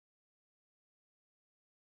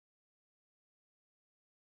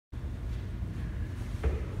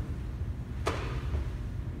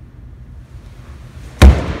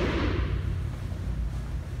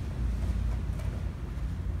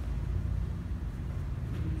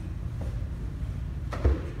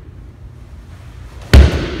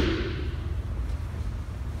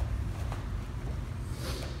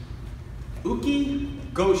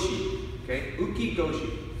uki goshi, okay? Uki goshi,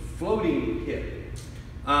 floating hip.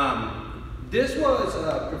 This was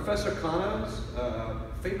Professor Kano's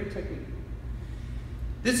favorite technique.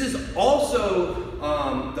 This is also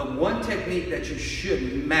the one technique that you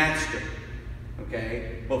should master,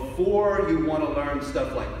 okay? Before you want to learn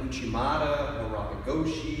stuff like uchimata, or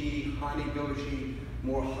goshi, hani goshi,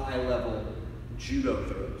 more high-level judo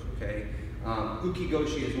throws, okay? Uki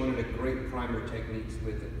goshi is one of the great primer techniques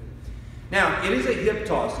with it. Now, it is a hip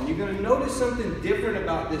toss, and you're going to notice something different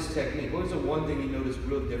about this technique. What is the one thing you notice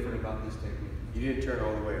real different about this technique? You didn't turn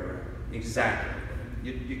all the way around. Exactly.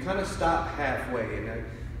 You kind of stop halfway, and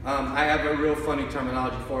I have a real funny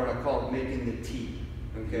terminology for it. I call it making the T,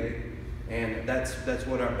 okay? And that's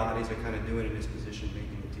what our bodies are kind of doing in this position,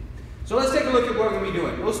 making the T. So let's take a look at what we're going to be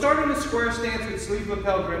doing. We'll start in a square stance with sleeve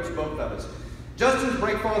lapel grips, both of us. Justin's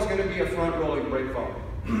break fall is going to be a front rolling break fall.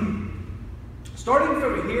 Starting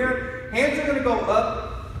from here, hands are going to go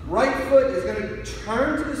up. Right foot is going to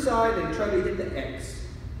turn to the side and try to hit the X.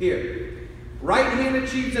 Here. Right hand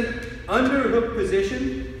achieves an underhook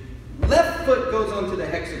position. Left foot goes onto the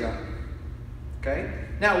hexagon. Okay?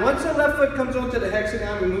 Now, once the left foot comes onto the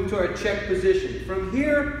hexagon, we move to our check position. From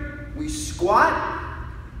here, we squat,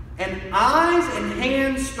 and eyes and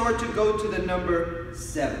hands start to go to the number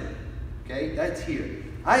 7. Okay? That's here.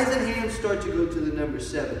 Eyes and hands start to go to the number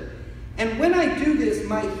 7. And when I do this,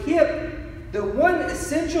 my hip, the one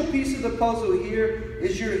essential piece of the puzzle here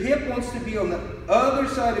is your hip wants to be on the other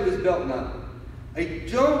side of his belt knot. I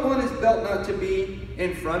don't want his belt knot to be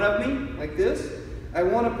in front of me, like this. I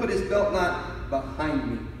want to put his belt knot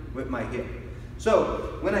behind me with my hip.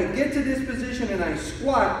 So, when I get to this position and I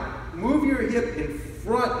squat, move your hip in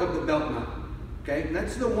front of the belt knot. Okay? And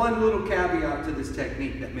that's the one little caveat to this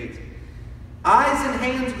technique that makes it. Eyes and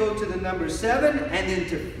hands go to the number 7, and then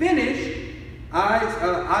to finish,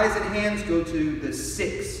 eyes and hands go to the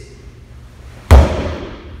 6.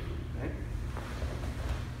 Okay?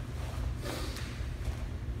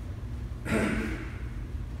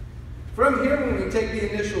 From here, when we take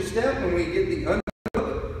the initial step, when we get the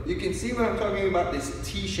underhook, you can see what I'm talking about, this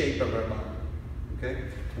T shape of our body. Okay?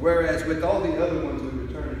 Whereas with all the other ones, we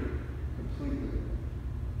return completely.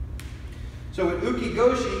 So with uki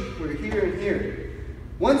goshi, we're here and here.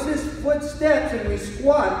 Once this foot steps and we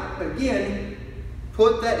squat, again,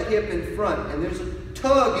 put that hip in front. And there's a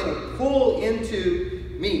tug and a pull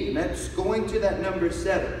into me. And that's going to that number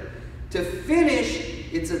 7. To finish,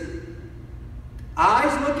 it's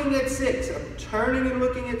eyes looking at 6. I'm turning and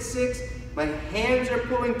looking at 6. My hands are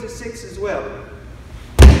pulling to 6 as well.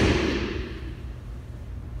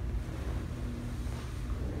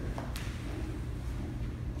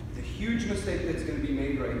 Huge mistake that's going to be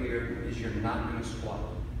made right here is you're not going to squat.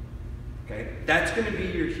 Okay? That's going to be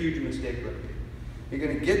your huge mistake right here. You're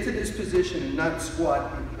going to get to this position and not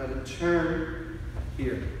squat and try to turn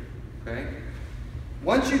here. Okay?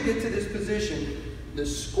 Once you get to this position, the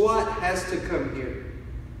squat has to come here.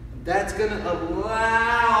 That's going to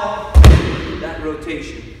allow that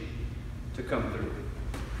rotation to come through.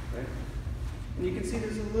 Okay? And you can see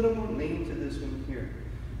there's a little more lean to this one here.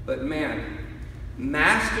 But man,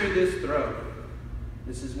 master this throw.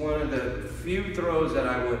 This is one of the few throws that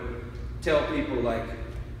I would tell people, like,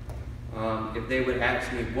 if they would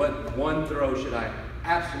ask me, what one throw should I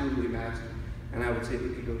absolutely master? And I would say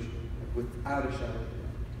uki goshi, without a shadow of a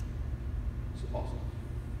doubt. It's awesome.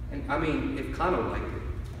 And I mean, if Kano liked it.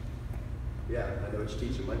 Yeah, I know what you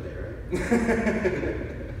teach him like that,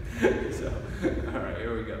 right? So, all right,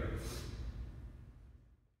 here we go.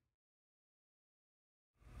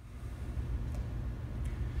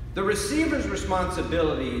 The receiver's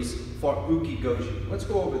responsibilities for uki goshi. Let's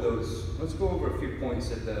go over those. Let's go over a few points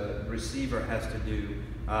that the receiver has to do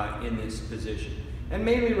in this position. And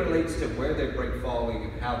mainly relates to where they're break falling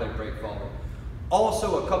and how they're break falling.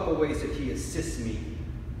 Also, a couple ways that he assists me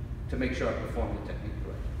to make sure I perform the technique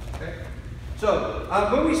correctly. Okay? So,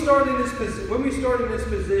 when we start in this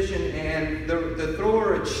position and the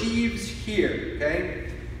thrower achieves here, okay?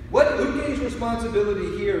 What uki's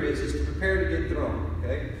responsibility here is to prepare to get thrown,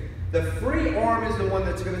 okay? The free arm is the one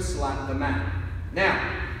that's going to slap the mat. Now,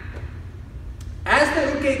 as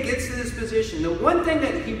the uke gets to this position, the one thing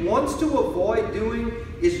that he wants to avoid doing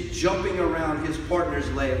is jumping around his partner's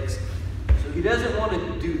legs. So he doesn't want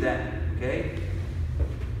to do that, okay?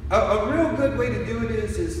 A real good way to do it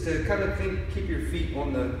is to kind of keep your feet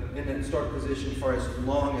in that start position for as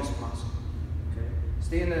long as possible, okay?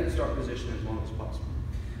 Stay in that start position as long as possible.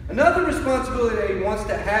 Another responsibility that he wants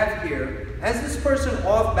to have here, as this person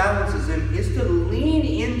off balances him, is to lean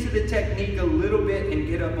into the technique a little bit and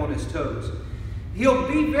get up on his toes. He'll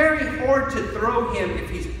be very hard to throw him if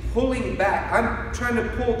he's pulling back. I'm trying to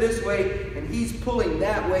pull this way, and he's pulling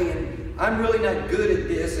that way, and I'm really not good at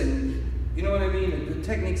this, and you know what I mean? The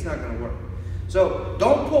technique's not going to work. So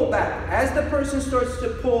don't pull back. As the person starts to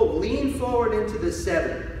pull, lean forward into the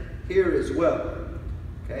 7 here as well.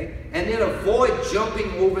 Okay? And then avoid jumping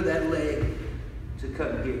over that leg to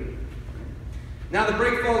cut here. Now the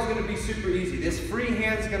break fall is going to be super easy. This free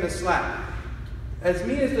hand's going to slap. As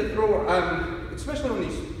me as the thrower, especially on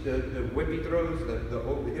these the whippy throws, the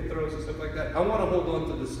hip throws and stuff like that, I want to hold on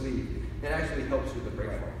to the sleeve. It actually helps with the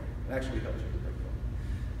break fall. It actually helps with the break fall.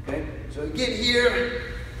 Okay? So get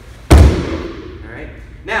here. Alright?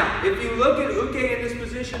 Now, if you look at uke in this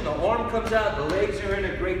position, the arm comes out, the legs are in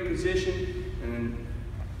a great position, and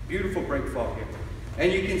beautiful break fall here.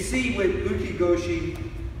 And you can see with uke goshi,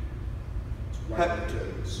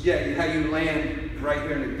 how you land right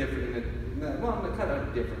here in a different, well, kind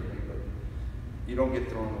of differently, but you don't get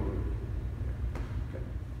thrown over.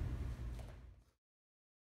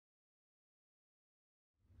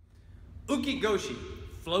 Okay. Uke goshi,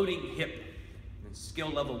 floating hip, skill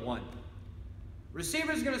level 1.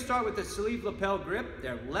 Receiver is going to start with the sleeve lapel grip.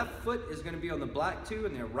 Their left foot is going to be on the black 2,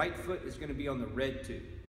 and their right foot is going to be on the red 2.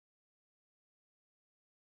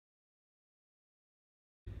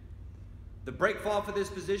 The break fall for this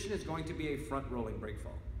position is going to be a front rolling break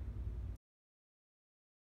fall.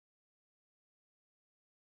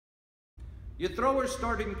 Your thrower's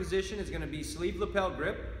starting position is going to be sleeve lapel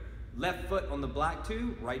grip, left foot on the black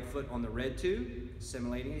 2, right foot on the red 2,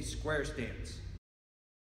 simulating a square stance.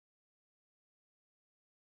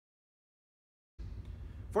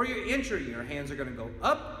 For your entry, your hands are going to go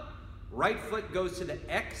up, right foot goes to the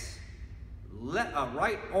X,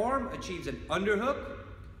 right arm achieves an underhook,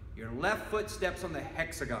 your left foot steps on the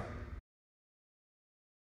hexagon.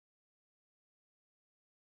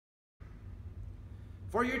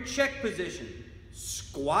 For your check position,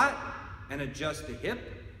 squat and adjust the hip.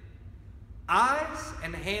 Eyes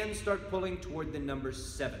and hands start pulling toward the number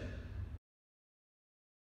 7.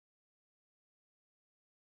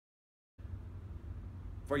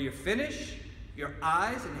 For your finish, your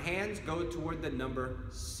eyes and hands go toward the number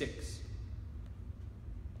 6.